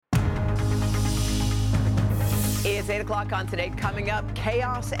it's 8 o'clock on Today. Coming up,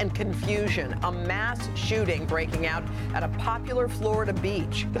 chaos and confusion. A mass shooting breaking out at a popular Florida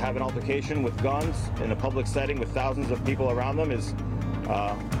beach. To have an altercation with guns in a public setting with thousands of people around them is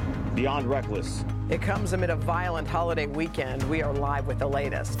beyond reckless. It comes amid a violent holiday weekend. We are live with the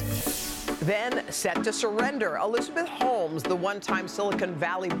latest. Then set to surrender. Elizabeth Holmes, the one-time Silicon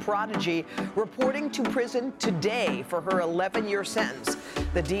Valley prodigy, reporting to prison today for her 11-year sentence.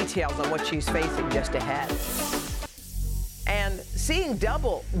 The details on what she's facing just ahead. And seeing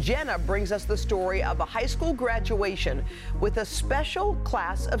double, Jenna brings us the story of a high school graduation with a special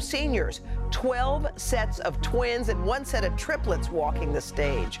class of seniors. 12 sets of twins and one set of triplets walking the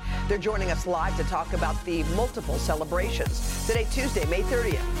stage. They're joining us live to talk about the multiple celebrations. Today, Tuesday, May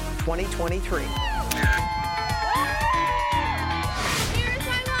 30th, 2023. Here's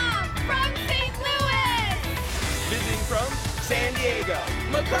my mom from St. Louis. Visiting from San Diego,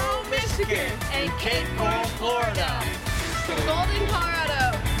 Macomb, Michigan, and Cape Coral, Florida. Golden,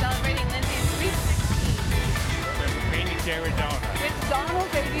 Colorado. Celebrating Lindsay's sweet 16. Phoenix, Arizona. It's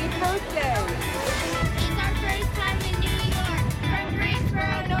Donald's 80th birthday. It's our first time in New York from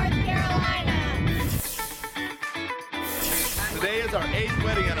Greensboro, North Carolina. Today is our 8th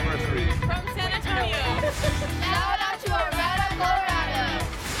wedding anniversary. From San Antonio. Shout out to Arvada, Colorado.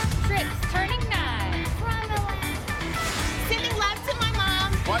 Trips turning 9. From Atlanta. Sending love to my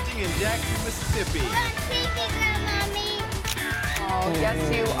mom. Watching in Jackson, Mississippi. Oh, yes,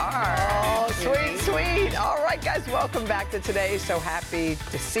 you are. Oh, sweet, sweet. All right, guys, welcome back to Today. So happy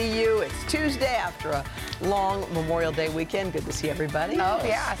to see you. It's Tuesday after a long Memorial Day weekend. Good to see everybody. Oh,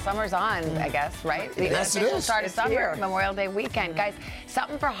 yeah. Summer's on, I guess, right? Yes, it is. Start of It's summer, here. Memorial Day weekend. Guys,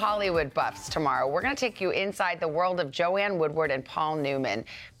 something for Hollywood buffs tomorrow. We're going to take you inside the world of Joanne Woodward and Paul Newman.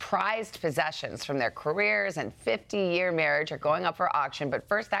 Prized possessions from their careers and 50-year marriage are going up for auction. But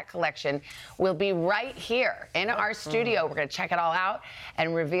first, that collection will be right here in our studio. We're going to check it all out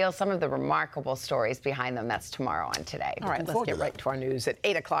and reveal some of the remarkable stories behind them. That's tomorrow on Today. All right, let's get right to our news. At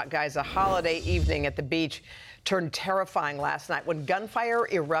 8 o'clock, guys, a holiday evening at the beach turned terrifying last night when gunfire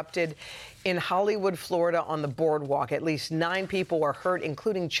erupted in Hollywood, Florida on the boardwalk. At least 9 people were hurt,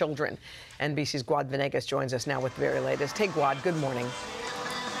 including children. NBC's Guad Venegas joins us now with the very latest. Hey, Guad, good morning.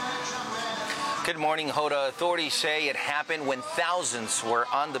 Good morning, Hoda. Authorities say it happened when thousands were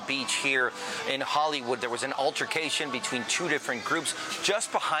on the beach here in Hollywood. There was an altercation between 2 different groups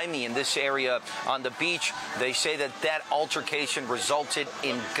just behind me in this area on the beach. They say that that altercation resulted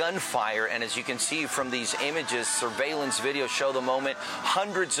in gunfire. And as you can see from these images, surveillance videos show the moment.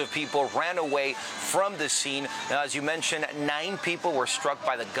 Hundreds of people ran away from the scene. Now, as you mentioned, 9 people were struck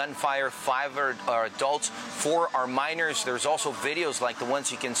by the gunfire. 5 are adults, 4 are minors. There's also videos like the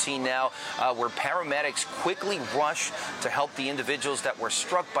ones you can see now where paramedics quickly rushed to help the individuals that were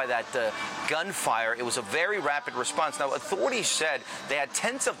struck by that gunfire. It was a very rapid response. Now, authorities said they had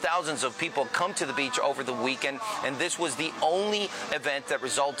tens of thousands of people come to the beach over the weekend, and this was the only event that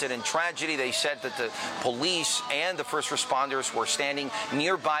resulted in tragedy. They said that the police and the first responders were standing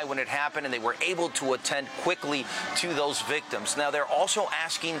nearby when it happened, and they were able to attend quickly to those victims. Now, they're also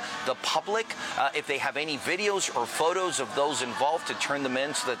asking the public if they have any videos or photos of those involved to turn them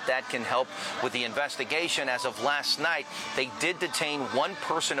in so that that can help with the investigation. As of last night, they did detain 1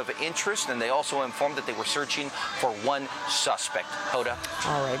 person of interest, and they also informed that they were searching for 1 suspect. Hoda.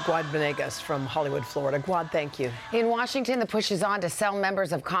 All right, Guad Venegas from Hollywood, Florida. Guad, thank you. In Washington, the push is on to sell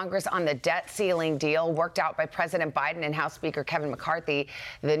members of Congress on the debt ceiling deal worked out by President Biden and House Speaker Kevin McCarthy.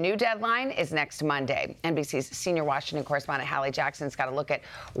 The new deadline is next Monday. NBC's senior Washington correspondent Hallie Jackson's got a look at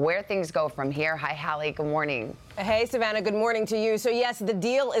where things go from here. Hi, Hallie. Good morning. Hey, Savannah. Good morning to you. So, yes, the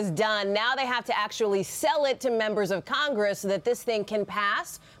deal is done. Now they have to actually sell it to members of Congress so that this thing can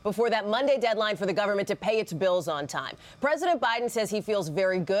pass before that Monday deadline for the government to pay its bills on time. President Biden says he feels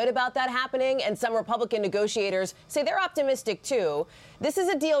very good about that happening, and some Republican negotiators say they're optimistic, too. This is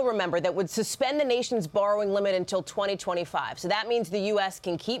a deal, remember, that would suspend the nation's borrowing limit until 2025. So that means the U.S.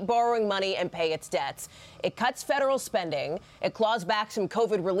 can keep borrowing money and pay its debts. It cuts federal spending. It claws back some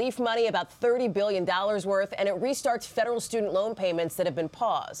COVID relief money, about $30 billion worth, and it restarts federal student loan payments that have been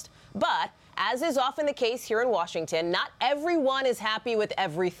paused. But as is often the case here in Washington, not everyone is happy with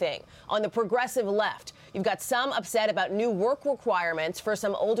everything. On the progressive left, you've got some upset about new work requirements for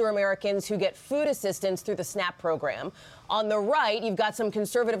some older Americans who get food assistance through the SNAP program. On the right, you've got some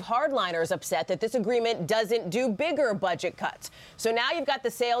conservative hardliners upset that this agreement doesn't do bigger budget cuts. So now you've got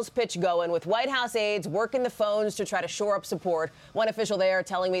the sales pitch going with White House aides working the phones to try to shore up support. One official there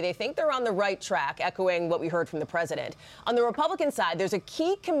telling me they think they're on the right track, echoing what we heard from the president. On the Republican side, there's a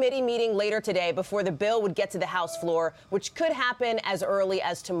key committee meeting later today before the bill would get to the House floor, which could happen as early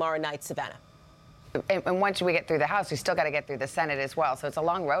as tomorrow night, Savannah. And once we get through the House, we still got to get through the Senate as well. So it's a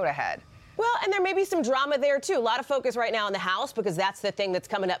long road ahead. Well, and there may be some drama there, too. A lot of focus right now on the House because that's the thing that's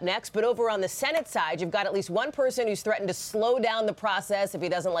coming up next. But over on the Senate side, you've got at least one person who's threatened to slow down the process if he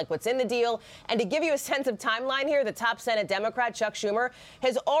doesn't like what's in the deal. And to give you a sense of timeline here, the top Senate Democrat, Chuck Schumer,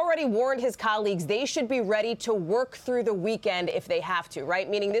 has already warned his colleagues they should be ready to work through the weekend if they have to, right?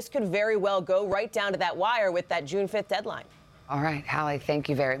 Meaning this could very well go right down to that wire with that June 5th deadline. All right, Hallie, thank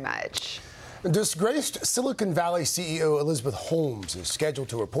you very much. Disgraced Silicon Valley CEO Elizabeth Holmes is scheduled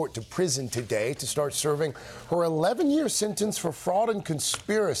to report to prison today to start serving her 11-year sentence for fraud and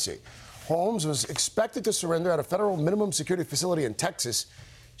conspiracy. Holmes was expected to surrender at a federal minimum security facility in Texas.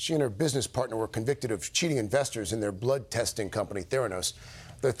 She and her business partner were convicted of cheating investors in their blood testing company, Theranos.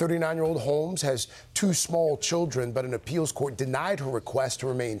 The 39-year-old Holmes has 2 small children, but an appeals court denied her request to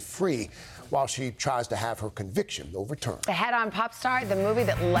remain free while she tries to have her conviction overturned. The Head-On Pop Star, the movie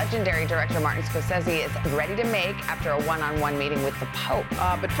that legendary director Martin Scorsese is ready to make after a one-on-one meeting with the Pope.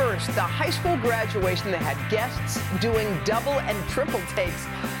 But first, the high school graduation that had guests doing double and triple takes.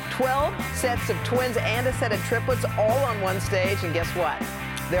 12 sets of twins and a set of triplets all on one stage. And guess what?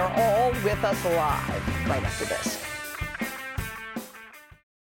 They're all with us live right after this.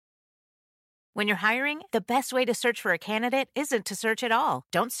 When you're hiring, the best way to search for a candidate isn't to search at all.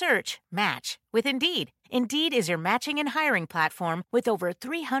 Don't search, match with Indeed. Indeed is your matching and hiring platform with over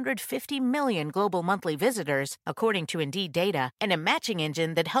 350 million global monthly visitors, according to Indeed data, and a matching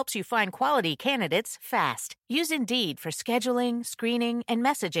engine that helps you find quality candidates fast. Use Indeed for scheduling, screening, and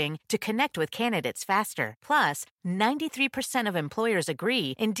messaging to connect with candidates faster. Plus, 93% of employers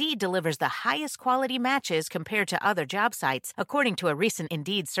agree Indeed delivers the highest quality matches compared to other job sites, according to a recent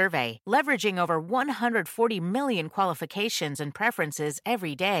Indeed survey. Leveraging over 140 million qualifications and preferences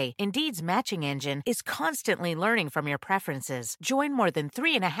every day, Indeed's matching engine is constantly learning from your preferences. Join more than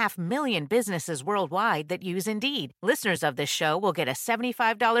 3.5 million businesses worldwide that use Indeed. Listeners of this show will get a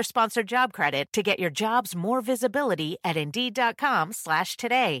 $75 sponsored job credit to get your jobs more visibility at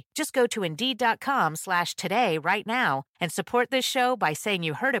Indeed.com/today. Just go to Indeed.com/today right now and support this show by saying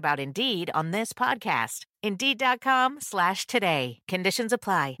you heard about Indeed on this podcast. Indeed.com/today. Conditions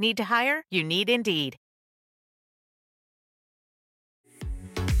apply. Need to hire? You need Indeed.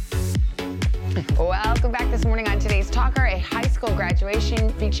 Welcome back this morning on Today's Talker, a high school graduation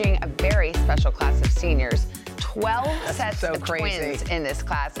featuring a very special class of seniors. 12 sets of twins in this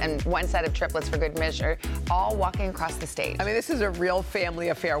class and 1 set of triplets for good measure, all walking across the stage. I mean, this is a real family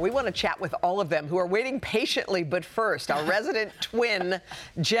affair. We want to chat with all of them who are waiting patiently. But first, our resident twin,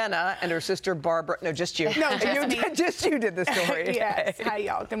 Jenna, and her sister Barbara. No, just you. No, just you did the story. Yes. Hi,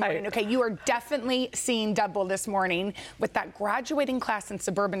 y'all. Good morning. Okay, you are definitely seeing double this morning with that graduating class in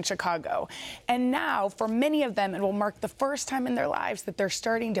suburban Chicago. And now, for many of them, it will mark the first time in their lives that they're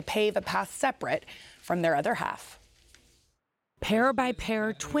starting to pave a path separate from their other half. Pair by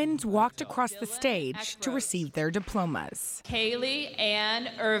pair, twins walked across the stage to receive their diplomas. Kaylee Ann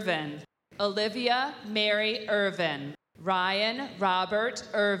Irvin, Olivia Mary Irvin, Ryan Robert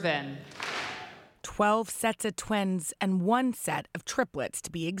Irvin. 12 sets of twins and 1 set of triplets, to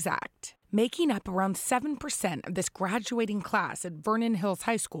be exact, making up around 7% of this graduating class at Vernon Hills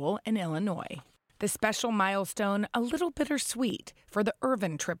High School in Illinois. The special milestone, a little bittersweet for the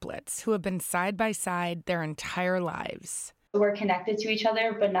Irvin triplets, who have been side by side their entire lives. We're connected to each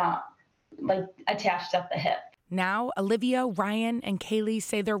other, but not like attached at the hip. Now, Olivia, Ryan, and Kaylee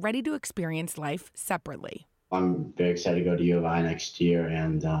say they're ready to experience life separately. I'm very excited to go to U of I next year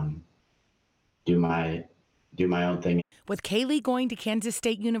and do my own thing. With Kaylee going to Kansas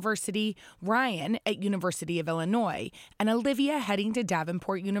State University, Ryan at University of Illinois, and Olivia heading to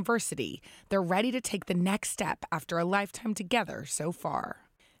Davenport University, they're ready to take the next step after a lifetime together so far.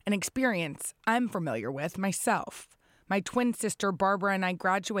 An experience I'm familiar with myself. My twin sister Barbara and I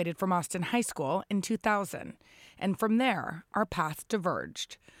graduated from Austin High School in 2000, and from there, our paths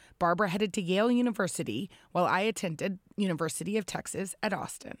diverged. Barbara headed to Yale University, while I attended University of Texas at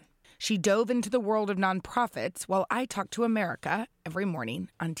Austin. She dove into the world of nonprofits while I talked to America every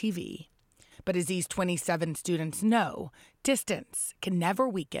morning on TV. But as these 27 students know, distance can never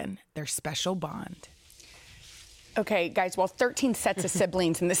weaken their special bond. Okay, guys, while 13 sets of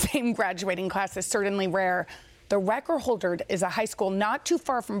siblings in the same graduating class is certainly rare, the record holder is a high school not too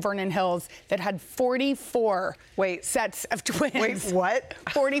far from Vernon Hills that had 44 sets of twins. Wait, what?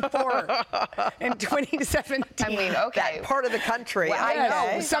 44 in 2017. I mean, okay. That part of the country. Well, I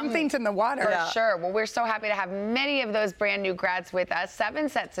know. Something's in the water. For sure. Well, we're so happy to have many of those brand new grads with us. 7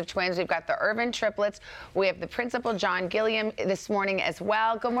 sets of twins. We've got the Irvin triplets. We have the principal, John Gilliam, this morning as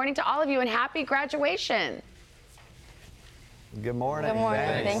well. Good morning to all of you and happy graduation. Good morning. Good morning.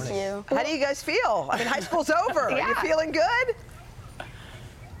 Thanks. Thank you. How do you guys feel? I mean, high school's over. Are you feeling good?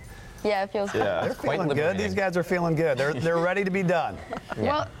 Yeah, it feels good. They're feeling good. These guys are feeling good. They're ready to be done.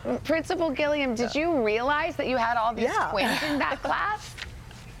 Well, Principal Gilliam, did you realize that you had all these twins in that class?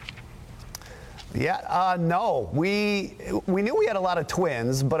 Yeah, no. We knew we had a lot of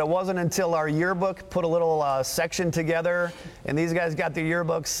twins, but it wasn't until our yearbook put a little section together, and these guys got their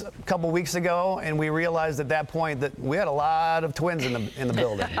yearbooks a couple weeks ago, and we realized at that point that we had a lot of twins in the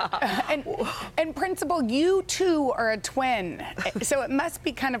building. And Principal, you too are a twin, so it must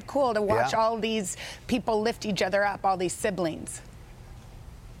be kind of cool to watch all these people lift each other up, all these siblings.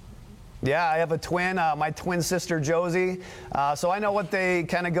 Yeah, I have a twin, my twin sister Josie. So I know what they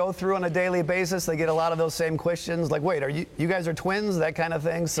kind of go through on a daily basis. They get a lot of those same questions, like, wait, are you guys are twins? That kind of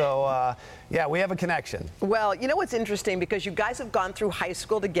thing. So yeah, we have a connection. Well, you know what's interesting, because you guys have gone through high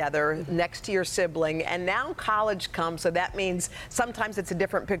school together next to your sibling, and now college comes, so that means sometimes it's a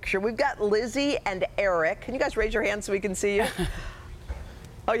different picture. We've got Lizzie and Eric. Can you guys raise your hands so we can see you?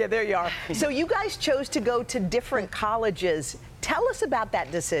 Oh yeah, there you are. So you guys chose to go to different colleges. Tell us about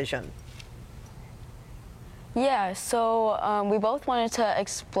that decision. Yeah, so we both wanted to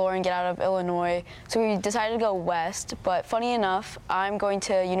explore and get out of Illinois, so we decided to go west, but funny enough, I'm going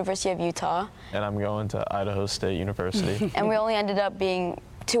to University of Utah. And I'm going to Idaho State University. And we only ended up being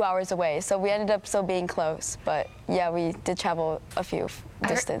 2 hours away, so we ended up still being close, but yeah, we did travel a few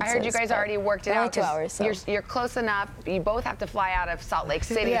distances. I heard you guys already worked it out. 2 hours. So. You're close enough. You both have to fly out of Salt Lake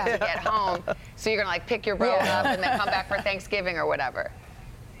City to get home, so you're gonna like pick your boat up and then come back for Thanksgiving or whatever.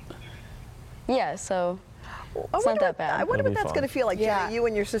 Yeah, so. It's not that bad. I wonder what that's going to feel like. Jenny, you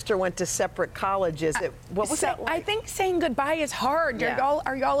and your sister went to separate colleges. What was that like? I think saying goodbye is hard. Yeah.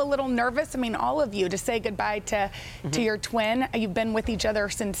 Are y'all a little nervous? I mean, all of you, to say goodbye to your twin. You've been with each other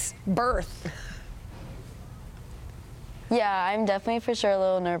since birth. Yeah, I'm definitely for sure a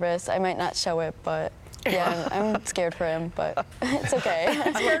little nervous. I might not show it, but yeah, I'm scared for him, but it's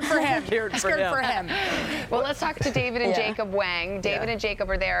okay. Scared for him. Scared for him. Well, let's talk to David and Jacob Wang. David and Jacob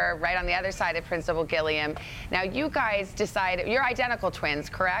are there right on the other side of Principal Gilliam. Now, you guys decided, you're identical twins,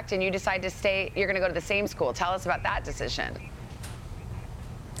 correct? And you decide to stay, you're going to go to the same school. Tell us about that decision.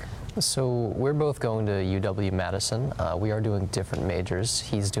 So we're both going to UW-Madison. We are doing different majors.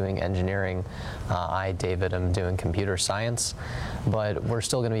 He's doing engineering. David, am doing computer science. But we're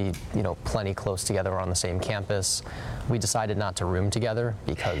still going to be, plenty close together on the same campus. We decided not to room together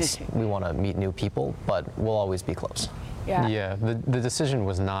because we want to meet new people, but we'll always be close. Yeah, the decision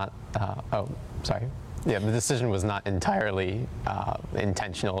was not, Yeah, the decision was not entirely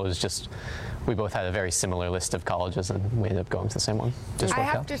intentional. It was just, we both had a very similar list of colleges and we ended up going to the same one. I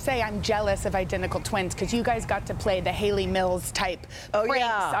have to say I'm jealous of identical twins because you guys got to play the Haley Mills type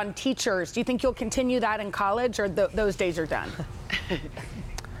pranks on teachers. Do you think you'll continue that in college, or those days are done?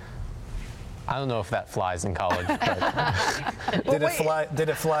 I don't know if that flies in college. But Did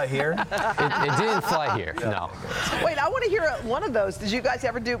it fly here? It didn't fly here, no. Wait, I want to hear one of those. Did you guys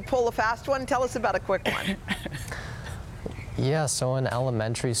ever pull a fast one? Tell us about a quick one. Yeah, so in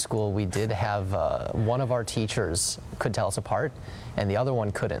elementary school, we did have one of our teachers could tell us apart, and the other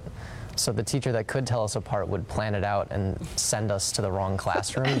one couldn't. So the teacher that could tell us apart would plan it out and send us to the wrong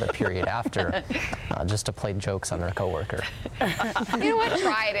classroom the period after, just to play jokes on their coworker. You know what?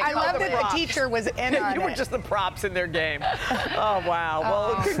 Tried it. I love that the teacher was in on it. You were just the props in their game. Oh, wow.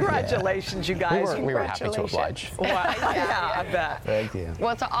 Well, congratulations, you guys. We were happy to oblige. Wow. Yeah, I bet. Thank you.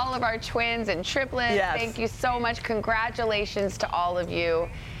 Well, to all of our twins and triplets, thank you so much. Congratulations to all of you.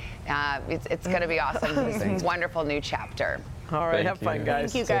 It's going to be awesome. This wonderful new chapter. All right, have fun,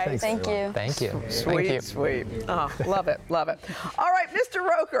 guys. Thank you, guys. Thank you. Thank you. Sweet, sweet. Oh, love it, love it. All right, Mr.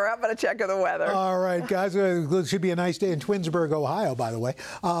 Roker, how about a check of the weather? All right, guys. It should be a nice day in Twinsburg, Ohio, by the way.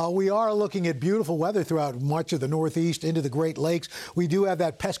 We are looking at beautiful weather throughout much of the Northeast into the Great Lakes. We do have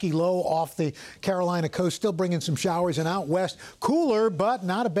that pesky low off the Carolina coast, still bringing some showers, and out west, cooler, but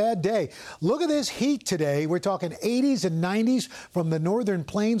not a bad day. Look at this heat today. We're talking 80s and 90s from the northern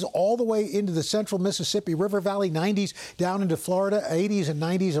plains all the way into the central Mississippi River Valley, 90s down into Florida, 80s and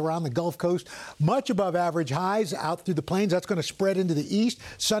 90s around the Gulf Coast. Much above average highs out through the plains. That's going to spread into the east.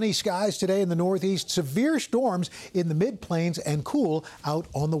 Sunny skies today in the northeast. Severe storms in the mid-plains and cool out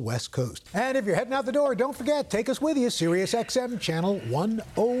on the west coast. And if you're heading out the door, don't forget, take us with you, Sirius XM channel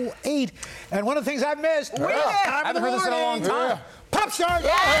 108. And one of the things I've missed, I haven't heard this in a long time. Pop Star!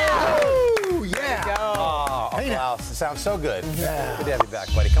 Yeah! Woo! Yeah! There you go. Right? Wow, it sounds so good. Yeah. Good to have you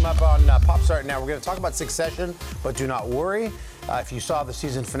back, buddy. Come up on Pop Start now. We're going to talk about Succession, but do not worry. If you saw the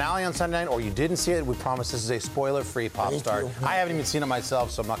season finale on Sunday night or you didn't see it, we promise this is a spoiler-free Pop Start. I haven't even seen it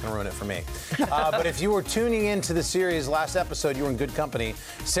myself, so I'm not going to ruin it for me. But if you were tuning into the series last episode, you were in good company.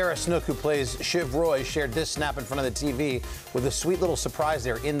 Sarah Snook, who plays Shiv Roy, shared this snap in front of the TV with a sweet little surprise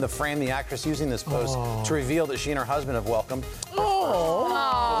there in the frame. The actress using this post to reveal that she and her husband have welcomed little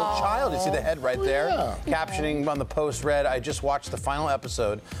child. You see the head right there. Captioning on the post read, "I just watched the final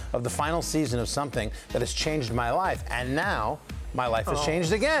episode of the final season of something that has changed my life, and now my life has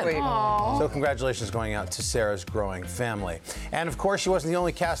changed again." So congratulations going out to Sarah's growing family. And of course, she wasn't the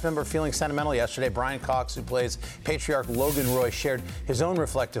only cast member feeling sentimental yesterday. Brian Cox, who plays patriarch Logan Roy, shared his own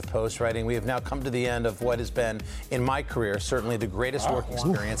reflective post, writing, "We have now come to the end of what has been, in my career, certainly the greatest work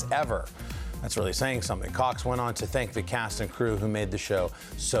experience ever." That's really saying something. Cox went on to thank the cast and crew who made the show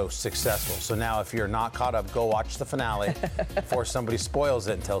so successful. So now if you're not caught up, go watch the finale before somebody spoils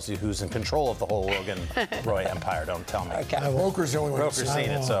it and tells you who's in control of the whole Logan Roy empire. Don't tell me. Roker's the only one. Roker's seen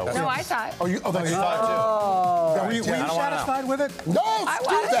it, so. No, I saw it. Oh, you thought too? Were you satisfied with it? No,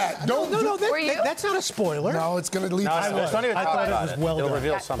 do that. Don't. No, that's not a spoiler. No, it's going to lead. Don't even talk about it. Well It'll done.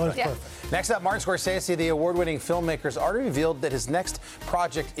 reveal something. Yeah. Next up, Martin Scorsese, the award-winning filmmaker, has already revealed that his next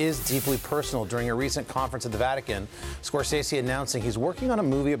project is deeply personal. During a recent conference at the Vatican, Scorsese announcing he's working on a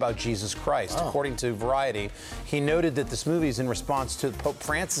movie about Jesus Christ. According to Variety, he noted that this movie is in response to Pope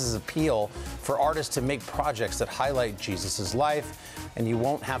Francis's appeal for artists to make projects that highlight Jesus' life, and you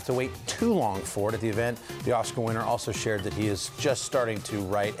won't have to wait too long for it. At the event, the Oscar winner also shared that he is just starting to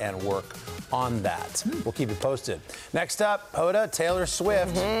write and work on that. We'll keep you posted. Next up, Hoda, Taylor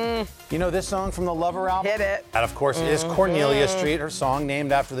Swift. You know this song from the Lover album? Hit it. That, of course, is Cornelia Street, her song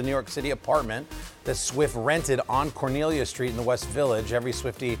named after the New York City apartment that Swift rented on Cornelia Street in the West Village. Every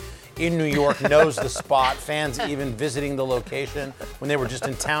Swiftie in New York knows the spot. Fans even visiting the location when they were just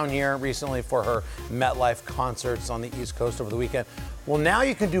in town here recently for her MetLife concerts on the East Coast over the weekend. Well, now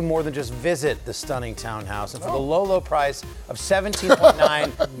you can do more than just visit the stunning townhouse. And for the low, low price of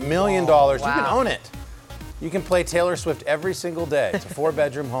 $17.9 million, you can own it. You can play Taylor Swift every single day. It's a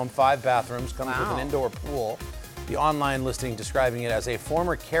 4-bedroom home, 5 bathrooms, comes with an indoor pool. The online listing describing it as a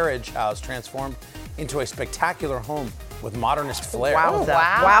former carriage house transformed into a spectacular home with modernist flair.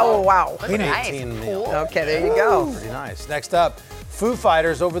 Wow. $18 million. Okay, there you go. Pretty nice. Next up, Foo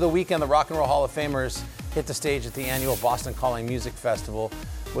Fighters. Over the weekend, the Rock and Roll Hall of Famers hit the stage at the annual Boston Calling Music Festival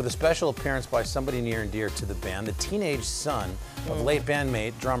with a special appearance by somebody near and dear to the band. The teenage son of late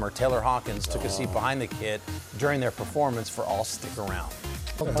bandmate, drummer Taylor Hawkins, took a seat behind the kid during their performance for All Stick Around.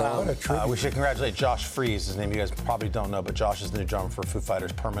 We should congratulate Josh Freese, his name you guys probably don't know, but Josh is the new drummer for Foo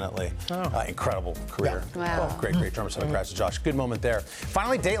Fighters permanently. Incredible career. Wow. Great drummer, so congrats to Josh. Good moment there.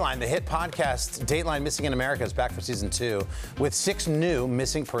 Finally, Dateline, the hit podcast Dateline Missing in America is back for season 2 with 6 new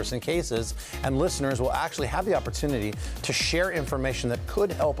missing person cases, and listeners will actually have the opportunity to share information that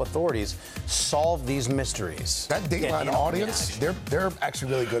could help authorities solve these mysteries. That Dateline audience, they're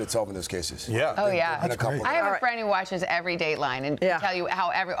actually really good at solving those cases. Yeah. Oh, yeah. That's great. I have a friend who watches every Dateline and can tell you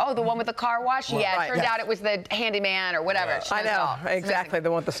how the one with the car wash? Yeah, it turned out it was the handyman or whatever. I know, exactly. The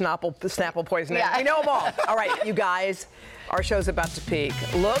one with the Snapple poison. Yeah. We know them all. All right, you guys, our show's about to peak.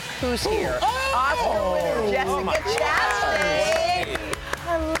 Look who's here. Oscar winner Jessica Chastain.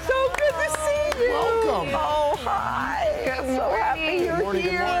 So good to see you. Welcome. Oh, hi. I'm so happy you're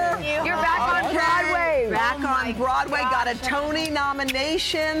here. You're back on Broadway. Back on Broadway. Got a Tony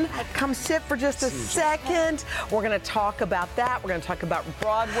nomination. Come sit for just a second. We're going to talk about that. We're going to talk about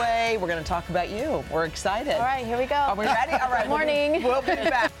Broadway. We're going to talk about you. We're excited. All right, here we go. Are we ready? All right. Morning. We'll be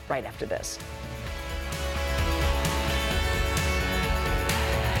back right after this.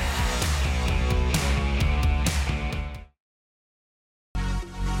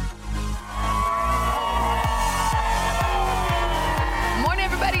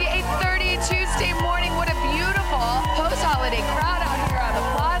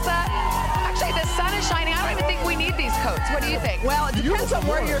 What do you think? Well, it depends on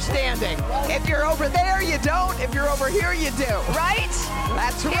where you're standing. If you're over there, you don't. If you're over here, you do. Right?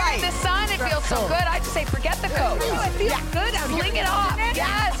 That's here right. in the sun, it feels so good. I just say, forget the coat. It feels good out here. Sling it off.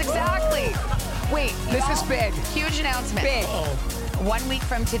 Yes, exactly. Wait. This is big. Huge announcement. Big. 1 week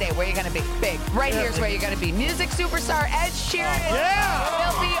from today, where are you going to be? Big. Right here's where you're going to be. Music superstar Ed Sheeran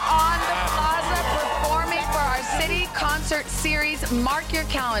will be on the plaza performing for our city concert series. Mark your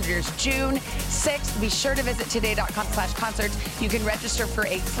calendars, June 6th. Be sure to visit today.com/concerts. You can register for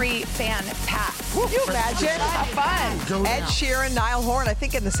a free fan pass. Can you imagine? How fun. Ed Sheeran, Niall Horan, I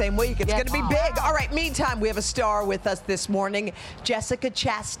think in the same week. It's going to be big. All right, meantime, we have a star with us this morning. Jessica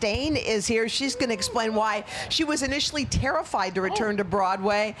Chastain is here. She's going to explain why she was initially terrified to return to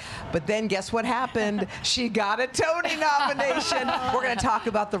Broadway, but then guess what happened? She got a Tony nomination. We're going to talk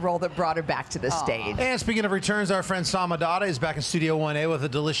about the role that brought her back to the stage. And speaking of returns, our friend Samadata is back in Studio 1A with a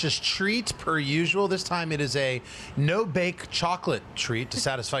delicious treat per usual. This time it is a no-bake chocolate treat to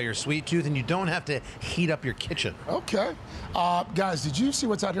satisfy your sweet tooth, and you don't have to heat up your kitchen. Okay. Guys, did you see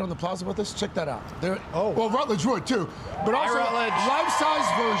what's out here on the plaza with us? Check that out. Well, Rutledge would too, but also a life-size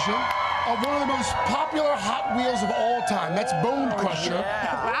version of one of the most popular Hot Wheels of all time. That's Bone Crusher.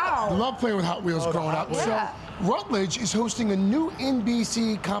 Wow. I love playing with Hot Wheels growing up. So Rutledge is hosting a new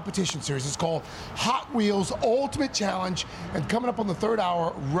NBC competition series. It's called Hot Wheels Ultimate Challenge. And coming up on the third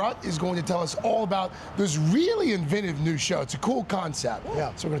hour, Rut is going to tell us all about this really inventive new show. It's a cool concept.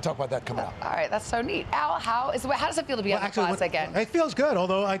 Yeah. So we're going to talk about that coming up. All right, that's so neat. Al, how does it feel to be on the plaza again? It feels good,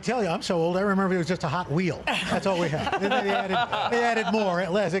 although I tell you, I'm so old, I remember it was just a Hot Wheel. That's all we had. they added more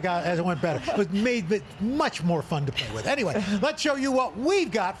as it went better. It was made it much more fun to play with. Anyway, let's show you what we've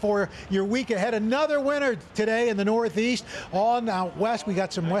got for your week ahead. Another winter today in the Northeast. On out west, we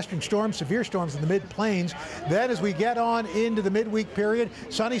got some western storms, severe storms in the mid-plains. Then as we get on into the midweek period,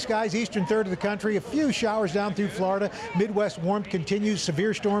 sunny skies, eastern third of the country, a few showers down through Florida. Midwest warmth continues,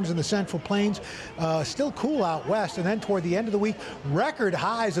 severe storms in the central plains. Still cool out west. And then toward the end of the week, record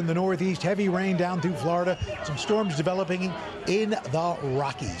highs in the Northeast, heavy rain down through Florida. Some storms developing in the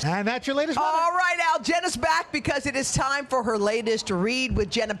Rockies. And that's your latest weather. All right, Al, Jenna's back because it is time for her latest read with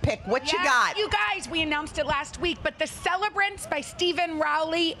Jenna Pick. What you got? You guys, we announced it last week, but The Celebrants by Stephen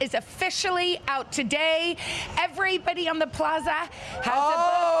Rowley is officially out today. Everybody on the plaza has a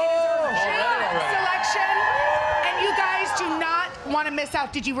book. It is our June selection, and you guys do not want to miss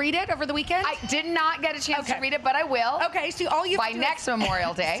out. Did you read it over the weekend? I did not get a chance to read it, but I will. Okay, so all you by next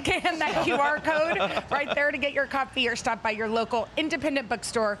Memorial Day. Scan that QR code right there to get your copy, or stop by your local independent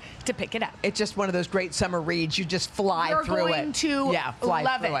bookstore to pick it up. It's just one of those great summer reads. You just fly You're through it. You're going to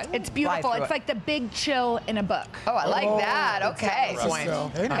love it. It's beautiful. It's like the big chill in a book. Oh, I like that. Okay.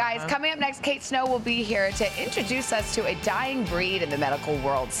 Hey, Guys, coming up next, Kate Snow will be here to introduce us to a dying breed in the medical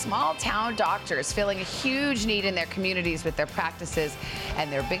world. Small town doctors filling a huge need in their communities with their practices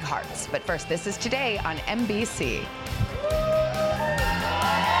and their big hearts. But first, this is Today on NBC.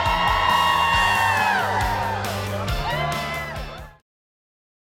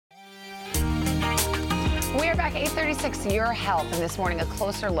 We are back 8:36, Your Health, and this morning a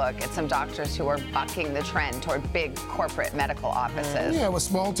closer look at some doctors who are bucking the trend toward big corporate medical offices. Yeah, with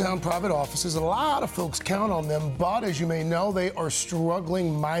small town private offices, a lot of folks count on them, but as you may know, they are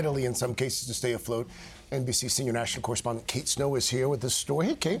struggling mightily in some cases to stay afloat. NBC senior national correspondent Kate Snow is here with this story.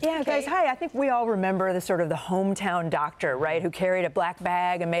 Hey, Kate. Yeah, guys, hi. I think we all remember the hometown doctor, right, who carried a black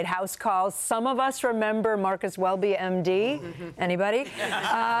bag and made house calls. Some of us remember Marcus Welby, MD. Anybody?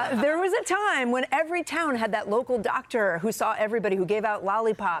 There was a time when every town had that local doctor who saw everybody, who gave out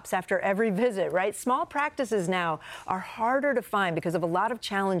lollipops after every visit, right? Small practices now are harder to find because of a lot of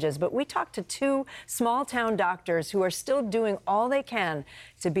challenges, but we talked to two small town doctors who are still doing all they can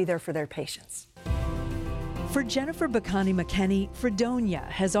to be there for their patients. For Jennifer Bacani McKenney, Fredonia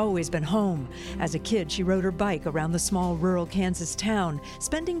has always been home. As a kid, she rode her bike around the small rural Kansas town,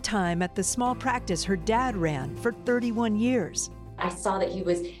 spending time at the small practice her dad ran for 31 years. I saw that he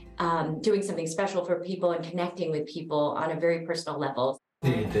was doing something special for people and connecting with people on a very personal level.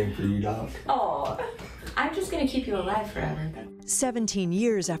 Anything for you, Doc? Oh, I'm just going to keep you alive forever. 17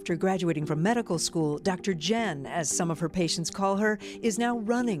 years after graduating from medical school, Dr. Jen, as some of her patients call her, is now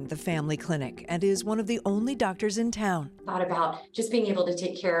running the family clinic and is one of the only doctors in town. Thought about just being able to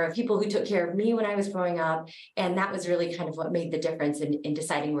take care of people who took care of me when I was growing up, and that was really kind of what made the difference in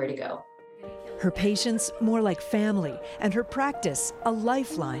deciding where to go. Her patients more like family, and her practice a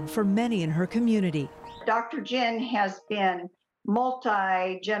lifeline for many in her community. Dr. Jen has been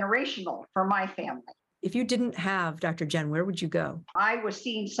multi-generational for my family. If you didn't have Dr. Jen, where would you go? I was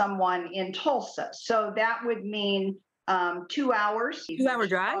seeing someone in Tulsa, so that would mean 2 hours. 2 hour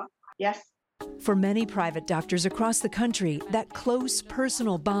drive? Yes. For many private doctors across the country, that close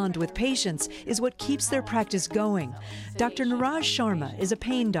personal bond with patients is what keeps their practice going. Dr. Niraj Sharma is a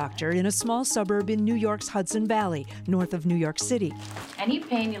pain doctor in a small suburb in New York's Hudson Valley, north of New York City. Any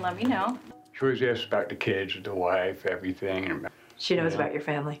pain, you let me know. She always asks about the kids, the wife, everything. She knows about your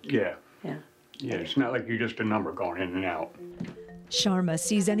family. Yeah. Yeah. Yeah, it's not like you're just a number going in and out. Sharma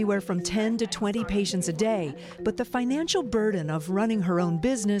sees anywhere from 10 to 20 patients a day, but the financial burden of running her own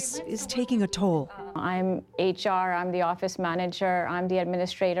business is taking a toll. I'm HR, I'm the office manager, I'm the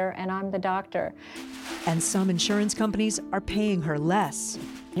administrator, and I'm the doctor. And some insurance companies are paying her less.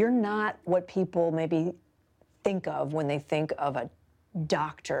 You're not what people maybe think of when they think of a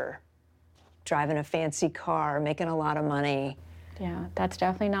doctor driving a fancy car, making a lot of money. Yeah, that's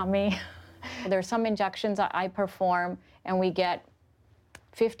definitely not me. There's some injections I perform, and we get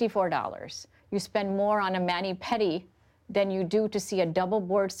 $54. You spend more on a mani-pedi than you do to see a double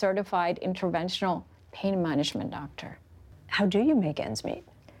board certified interventional pain management doctor. How do you make ends meet?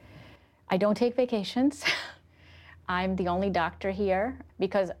 I don't take vacations. I'm the only doctor here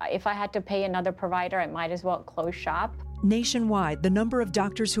because if I had to pay another provider, I might as well close shop. Nationwide, the number of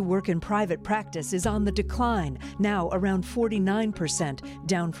doctors who work in private practice is on the decline, now around 49%,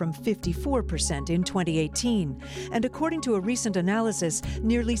 down from 54% in 2018. And according to a recent analysis,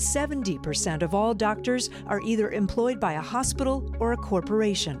 nearly 70% of all doctors are either employed by a hospital or a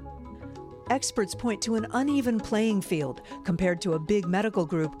corporation. Experts point to an uneven playing field. Compared to a big medical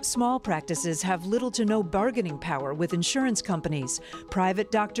group, small practices have little to no bargaining power with insurance companies.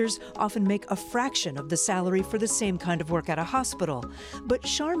 Private doctors often make a fraction of the salary for the same kind of work at a hospital. But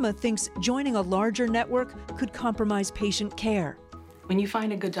Sharma thinks joining a larger network could compromise patient care. When you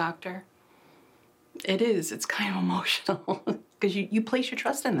find a good doctor, it's kind of emotional because you place your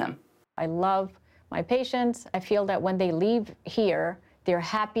trust in them. I love my patients. I feel that when they leave here, they're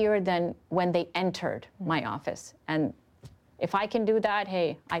happier than when they entered my office. And if I can do that,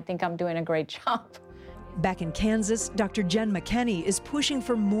 hey, I think I'm doing a great job. Back in Kansas, Dr. Jen McCarthy is pushing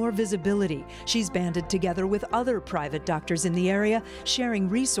for more visibility. She's banded together with other private doctors in the area, sharing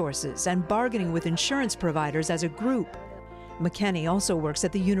resources and bargaining with insurance providers as a group. McCarthy also works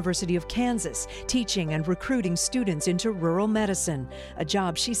at the University of Kansas, teaching and recruiting students into rural medicine, a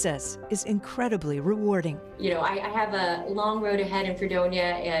job she says is incredibly rewarding. You know, I have a long road ahead in Fredonia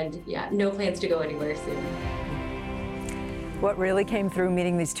and no plans to go anywhere soon. What really came through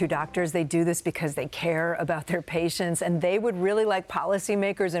meeting these two doctors, they do this because they care about their patients, and they would really like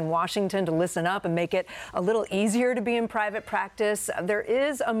policymakers in Washington to listen up and make it a little easier to be in private practice. There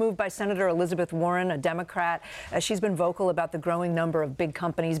is a move by Senator Elizabeth Warren, a Democrat. She's been vocal about the growing number of big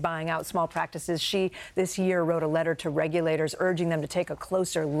companies buying out small practices. She, this year, wrote a letter to regulators urging them to take a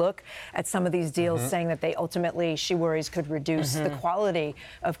closer look at some of these deals, saying that they ultimately, she worries, could reduce the quality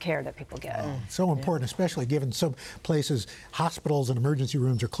of care that people get. So important, especially given some places, hospitals and emergency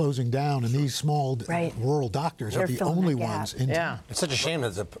rooms are closing down, and these small rural doctors are the only ones in town. It's such a shame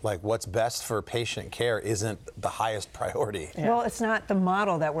that what's best for patient care isn't the highest priority. Well, it's not the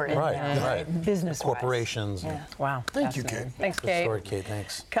model that we're in now, business corporations. Wow. Thank you, Kate. Thanks, Good Kate. story, Kate.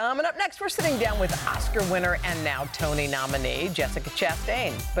 Thanks. Coming up next, we're sitting down with Oscar winner and now Tony nominee Jessica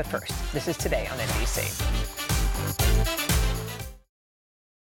Chastain. But first, this is Today on NBC.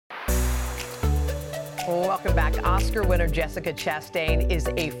 Welcome back. Oscar winner Jessica Chastain is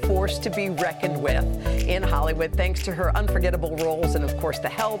a force to be reckoned with in Hollywood, thanks to her unforgettable roles in, of course, The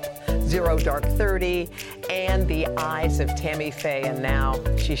Help, Zero Dark 30, and The Eyes of Tammy Faye. And now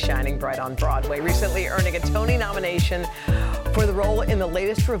she's shining bright on Broadway, recently earning a Tony nomination for the role in the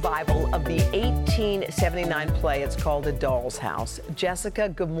latest revival of the 1879 play. It's called A Doll's House. Jessica,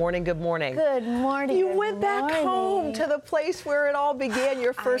 good morning, good morning. Good morning. You went back home to the place where it all began,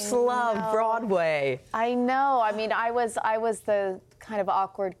 your first love, Broadway. I know. I mean, I was the kind of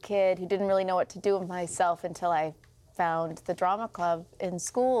awkward kid who didn't really know what to do with myself until I found the drama club in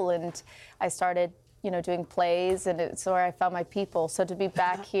school, and I started, doing plays, and it's where I found my people. So to be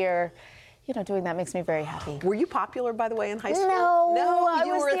back here, doing that makes me very happy. Were you popular, by the way, in high school? No, I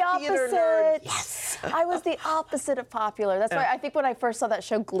you was were the a theater opposite. nerd. Yes. I was the opposite of popular. That's why I think when I first saw that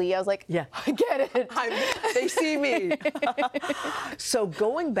show Glee, I was like, I get it. They see me. So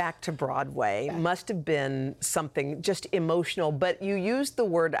going back to Broadway must have been something just emotional, but you used the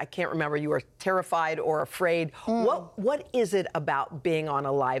word, I can't remember, you were terrified or afraid. What is it about being on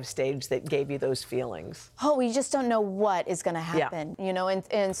a live stage that gave you those feelings? Oh, we just don't know what is going to happen,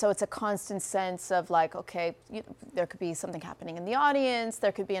 and so it's a constant sense of like, okay, there could be something happening in the audience,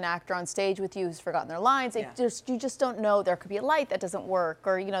 there could be an actor on stage with you who's forgotten their lines. You just don't know. There could be a light that doesn't work,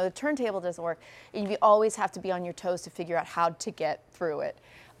 or the turntable doesn't work. You always have to be on your toes to figure out how to get through it.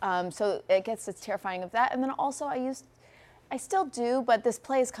 So it's terrifying of that. And then also I still do, but this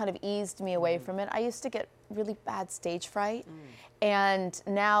play has kind of eased me away from it. I used to get really bad stage fright. And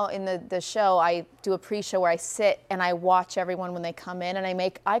now in the show, I do a pre-show where I sit and I watch everyone when they come in, and I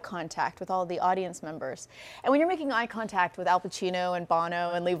make eye contact with all the audience members. And when you're making eye contact with Al Pacino and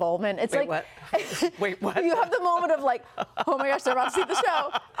Bono and Lee Volman, it's Wait, like, what? Wait, what? You have the moment of like, oh my gosh, they're about to see the show.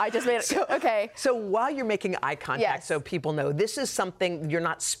 I just made it. Okay. So while you're making eye contact, so people know this is something, you're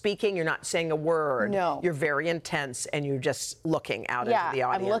not speaking, you're not saying a word. No. You're very intense, and you're just looking out into the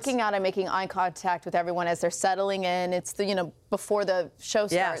audience. I'm looking out, I'm making eye contact with everyone as they're settling in. It's the, before the show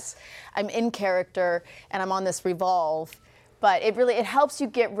starts. I'm in character, and I'm on this revolve. But it helps you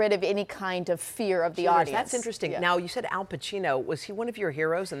get rid of any kind of fear of the audience. That's interesting. Now, you said Al Pacino. Was he one of your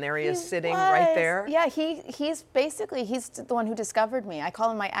heroes? And there he is sitting was. right there? Yeah, he's the one who discovered me. I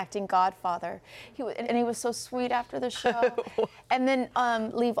call him my acting godfather. He was so sweet after the show. And then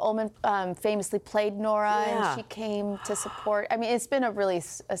Lee Volman famously played Nora, and she came to support. I mean, it's been a really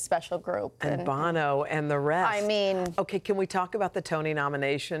special group. And Bono and the rest. I mean. Okay, can we talk about the Tony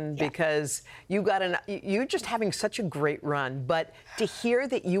nomination? Because you're just having such a great run. But to hear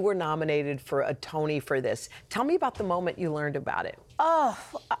that you were nominated for a Tony for this, tell me about the moment you learned about it. Oh,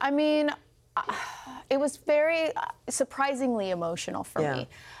 I mean, it was very surprisingly emotional for me.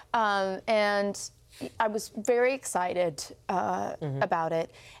 And I was very excited about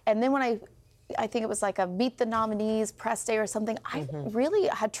it. And then when I think it was like a Meet the Nominees press day or something, I really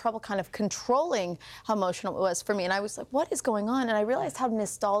had trouble kind of controlling how emotional it was for me. And I was like, what is going on? And I realized how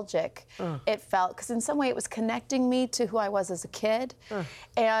nostalgic it felt, because in some way it was connecting me to who I was as a kid.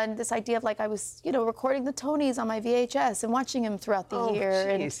 And this idea of like I was, recording the Tonys on my VHS and watching them throughout the year,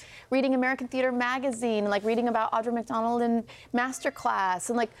 and reading American Theater Magazine, and like reading about Audra McDonald and Masterclass,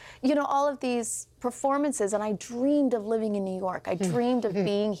 and like, all of these performances. And I dreamed of living in New York. I dreamed of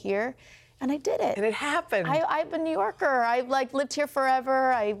being here. And I did it. And it happened. I'm a New Yorker. I've lived here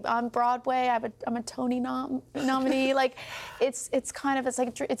forever. On Broadway. I'm a Tony nominee. It's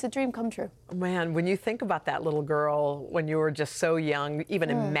a dream come true. Man, when you think about that little girl when you were just so young,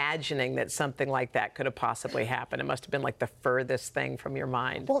 even imagining that something like that could have possibly happened, it must have been like the furthest thing from your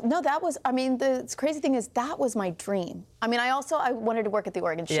mind. Well, no, that was. I mean, the crazy thing is that was my dream. I mean, I wanted to work at the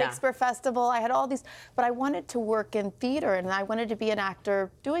Oregon Shakespeare Festival. I had all these, but I wanted to work in theater, and I wanted to be an actor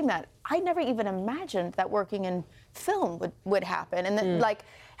doing that. I never even imagined that working in film would happen, and then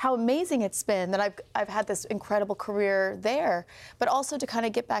how amazing it's been that I've had this incredible career there, but also to kind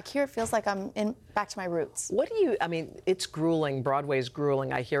of get back here, it feels like I'm back to my roots. I mean, it's grueling. Broadway's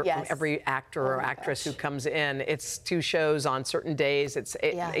grueling. I hear it from every actor or actress who comes in. It's 2 shows on certain days. It's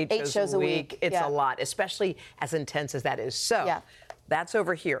 8 shows a week. It's a lot, especially as intense as that is. So that's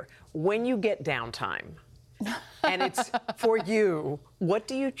over here. When you get downtime, and it's for you, what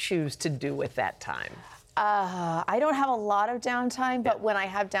do you choose to do with that time? I don't have a lot of downtime, but when I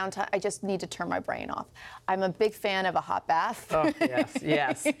have downtime, I just need to turn my brain off. I'm a big fan of a hot bath. Oh,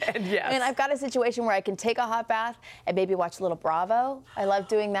 yes. And I've got a situation where I can take a hot bath and maybe watch a little Bravo. I love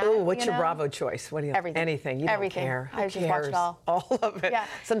doing that. Oh, what's your Bravo choice? What do you? Everything. Anything. You don't care. I just watch it all. All of it. Yeah.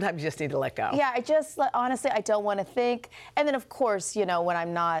 Sometimes you just need to let go. Yeah, honestly, I don't want to think. And then, of course, when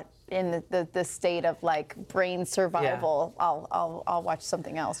I'm not in the state of brain survival, I'll watch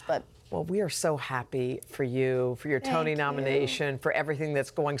something else. But well, we are so happy for you, for your Tony nomination, for everything that's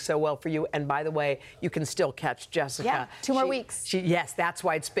going so well for you. And by the way, you can still catch Jessica. Yeah, 2 more weeks. Yes, that's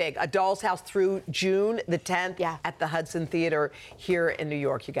why it's big. A Doll's House through June the 10th at the Hudson Theater here in New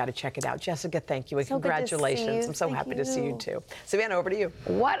York. You got to check it out. Jessica, thank you, and congratulations. I'm so happy to see you too. Savannah, over to you.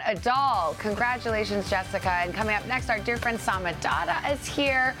 What a doll. Congratulations, Jessica. And coming up next, our dear friend Samadada is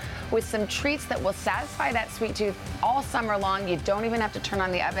here with some treats that will satisfy that sweet tooth all summer long. You don't even have to turn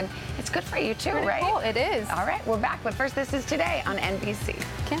on the oven. It's good for you too, right? Cool. It is. All right, we're back. But first, This Is Today on NBC.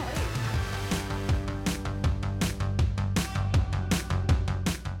 Can't wait.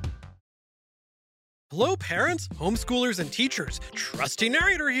 Hello, parents, homeschoolers, and teachers. Trusty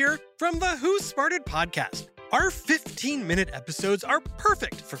narrator here from the Who Smarted podcast. Our 15-minute episodes are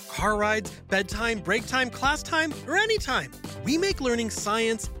perfect for car rides, bedtime, break time, class time, or anytime. We make learning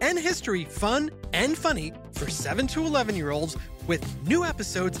science and history fun and funny for 7 to 11-year-olds with new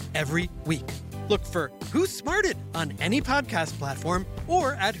episodes every week. Look for Who Smarted on any podcast platform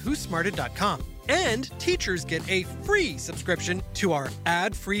or at whosmarted.com. And teachers get a free subscription to our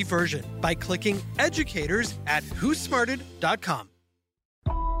ad-free version by clicking educators at whosmarted.com.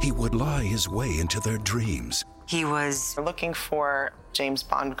 He would lie his way into their dreams. He was looking for James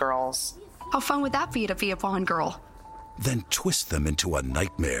Bond girls. How fun would that be to be a Bond girl? Then twist them into a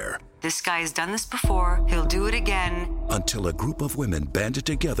nightmare. This guy has done this before. He'll do it again. Until a group of women banded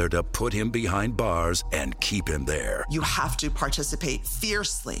together to put him behind bars and keep him there. You have to participate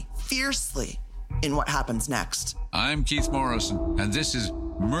fiercely in what happens next. I'm Keith Morrison, and this is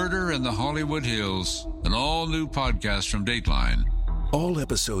Murder in the Hollywood Hills, an all-new podcast from Dateline. All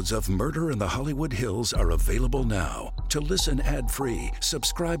episodes of Murder in the Hollywood Hills are available now. To listen ad-free,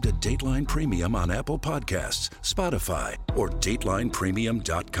 subscribe to Dateline Premium on Apple Podcasts, Spotify, or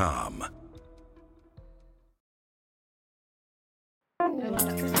DatelinePremium.com.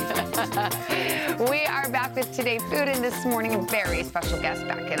 We are back with Today Food, and this morning a very special guest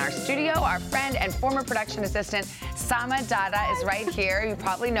back in our studio. Our friend and former production assistant, Sama Dada, is right here. You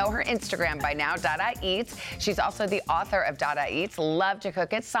probably know her Instagram by now, Dada Eats. She's also the author of Dada Eats. Love to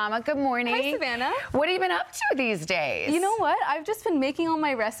cook it. Sama, good morning. Hi, Savannah. What have you been up to these days? You know what? I've just been making all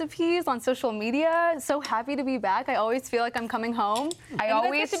my recipes on social media. So happy to be back. I always feel like I'm coming home. I and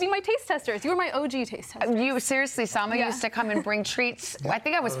always you guys get to be my taste testers. You were my OG taste testers. You seriously, Sama used to come and bring treats. I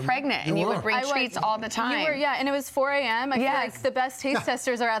think I was pregnant, and you would bring treats all the time. You were, yeah, and it was 4 a.m. I feel like the best taste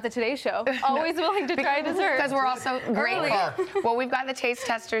testers are at the Today Show. Always willing to try dessert. Because we're also grateful. Well, we've got the taste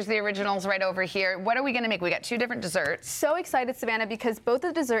testers, the originals, right over here. What are we going to make? We got 2 different desserts. So excited, Savannah, because both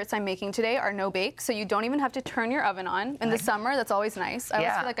of the desserts I'm making today are no bake, so you don't even have to turn your oven on. In the summer, that's always nice. I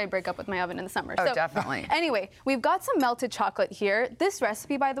always feel like I break up with my oven in the summer. Oh, so, definitely. Anyway, we've got some melted chocolate here. This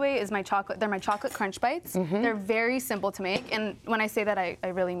recipe, by the way, is my chocolate. They're my chocolate crunch bites. They're very simple to make, and when I say that, I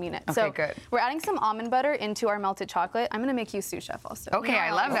really mean it. Okay, so good. We're adding some almond butter into our melted chocolate. I'm going to make you sous chef also. Okay,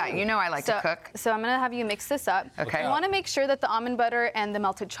 I love that. You know I like to cook. So I'm going to have you mix this up. Okay. You want to make sure that the almond butter and the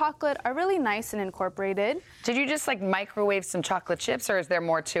melted chocolate are really nice and incorporated. Did you just like microwave some chocolate chips, or is there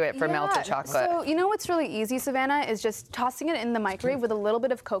more to it for melted chocolate? So you know what's really easy, Savannah, is just tossing it in the microwave with a little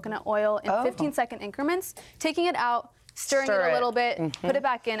bit of coconut oil in 15-second increments, taking it out, stirring it a little bit, put it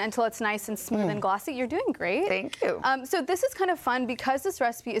back in until it's nice and smooth and glossy. You're doing great. Thank you. So this is kind of fun because this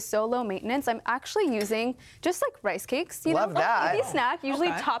recipe is so low maintenance. I'm actually using just like rice cakes. You Love know, that. easy snack. Usually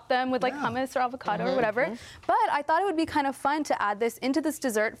top them with like hummus or avocado or whatever. But I thought it would be kind of fun to add this into this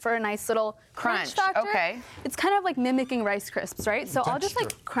dessert for a nice little crunch factor. Okay. It's kind of like mimicking Rice Crisps, right? So I'll just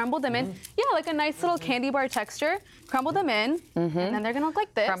like crumble them in. Yeah, like a nice little candy bar texture. Crumble them in, and then they're gonna look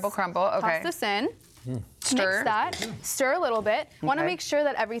like this. Crumble. Okay. Toss this in. Stir. Mix that. Stir a little bit. Want to make sure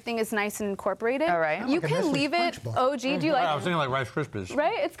that everything is nice and incorporated. All right. You can leave it. OG, do you like? I was thinking like Rice Krispies.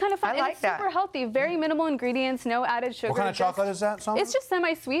 Right? It's kind of fun. I like it's super healthy. Very minimal ingredients. No added sugar. What kind of chocolate is that, Sama? It's just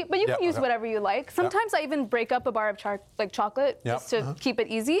semi-sweet, but you can use whatever you like. Sometimes I even break up a bar of chocolate just to keep it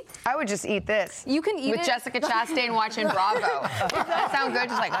easy. I would just eat this. You can eat with it Jessica Chastain watching Bravo. Does that sound good?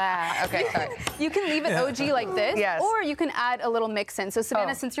 Just like okay, sorry. You can leave it OG like this, Yes. or you can add a little mix in. So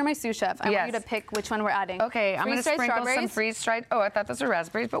Savannah, since you're my sous chef, I want you to pick which one we're adding. Okay, I'm gonna sprinkle some freeze-dried. Oh, I thought those were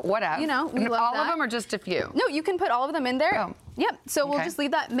raspberries, but whatever. You know, we love all that. of them or just a few? No, you can put all of them in there. Oh. Yep. So we'll just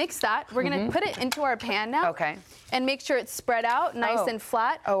leave that, mix that. We're gonna put it into our pan now. Okay. And make sure it's spread out, nice and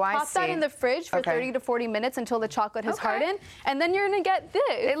flat. Oh, I Pop that see. in the fridge for 30 to 40 minutes until the chocolate has hardened, and then you're gonna get this.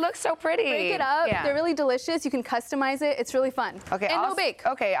 It looks so pretty. Break it up. Yeah. They're really delicious. You can customize it. It's really fun. Okay. And no bake.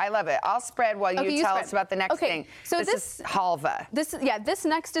 Okay, I love it. I'll spread while you tell us about the next thing. So this is halva. This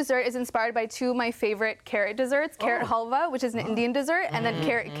next dessert is inspired by 2 of my favorite carrot desserts, carrot halva, which is an Indian dessert, and then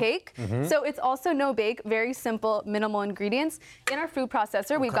carrot cake. So it's also no bake, very simple, minimal ingredients. In our food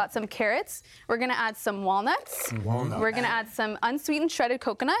processor, we've got some carrots. We're gonna add some walnuts. We're gonna add some unsweetened shredded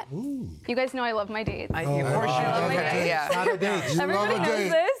coconut. You guys know I love my dates. I love my dates. Yeah. Not a date. Everybody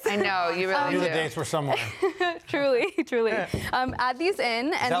knows this. I know, you really Knew do. the dates were somewhere. Truly. Add these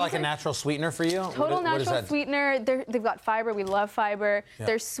in. Is that like a natural sweetener for you? Total natural sweetener. They've got fiber. We love fiber. Yeah.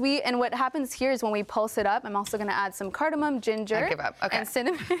 They're sweet. And what happens here is when we pulse it up, I'm also going to add some cardamom, ginger, I give up. Okay. and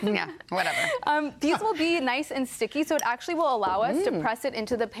cinnamon. Yeah, whatever. These will be nice and sticky, so it actually will allow us to press it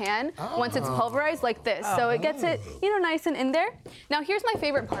into the pan once it's pulverized like this. So it gets it, nice and in there. Now here's my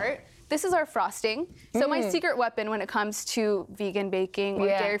favorite part. This is our frosting. So my secret weapon when it comes to vegan baking or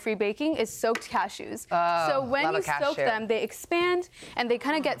dairy-free baking is soaked cashews. So when you soak them, they expand and they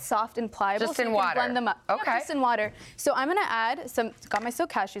kind of get soft and pliable. Just so in you can water. blend them up. Okay. Yeah, just in water. So I'm gonna add got my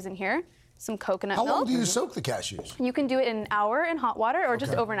soaked cashews in here. Some coconut milk. How long do you soak the cashews? You can do it in an hour in hot water or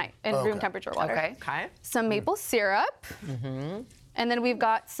just overnight in room temperature water. Okay. Some maple syrup. And then we've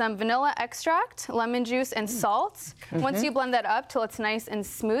got some vanilla extract, lemon juice, and salt. Once you blend that up till it's nice and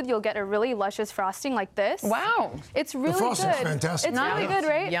smooth, you'll get a really luscious frosting like this. Wow. It's really frosting's good. fantastic. It's really good,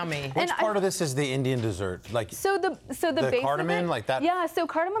 right? Yummy. Which part of this is the Indian dessert? Like So the base cardamom, of it, like that? Yeah, so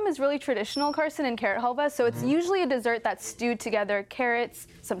cardamom is really traditional, Carson, in carrot halva. So it's usually a dessert that's stewed together, carrots,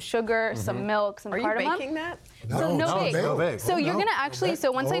 some sugar, some milk, some Are cardamom. you baking that? So no bake. So you're gonna actually,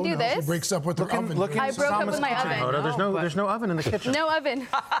 so once I do this, She breaks up with her oven. I broke up with my oven. There's no oven in the kitchen. kitchen? No oven.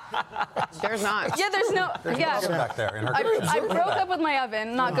 There's not. Yeah, there's no. There's yeah. no oven back there in her I kitchen. broke up with my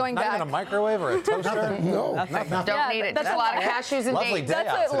oven. Not going Not back. even a microwave or a toaster? No. Nothing. Don't need it. Just a lot of cashews and Lovely dates. day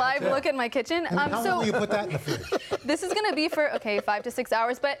That's a live look at my kitchen. How long So will you put that in the fridge? this is gonna be for 5 to 6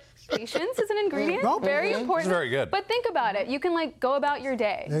 hours, but patience is an ingredient. Very important. It's very good. But think about it. You can like go about your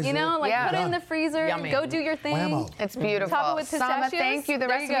day. You know, like put it in the freezer, go do your thing. Whammo. It's beautiful. Top it with Sama, pistachios. thank you. The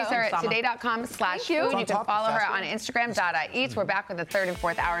There you recipes go. are at Sama. today.com/food. You can follow her on Instagram, Eats. We're back with the third and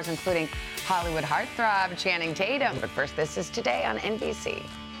fourth hours, including Hollywood heartthrob Channing Tatum. But first, this is Today on NBC.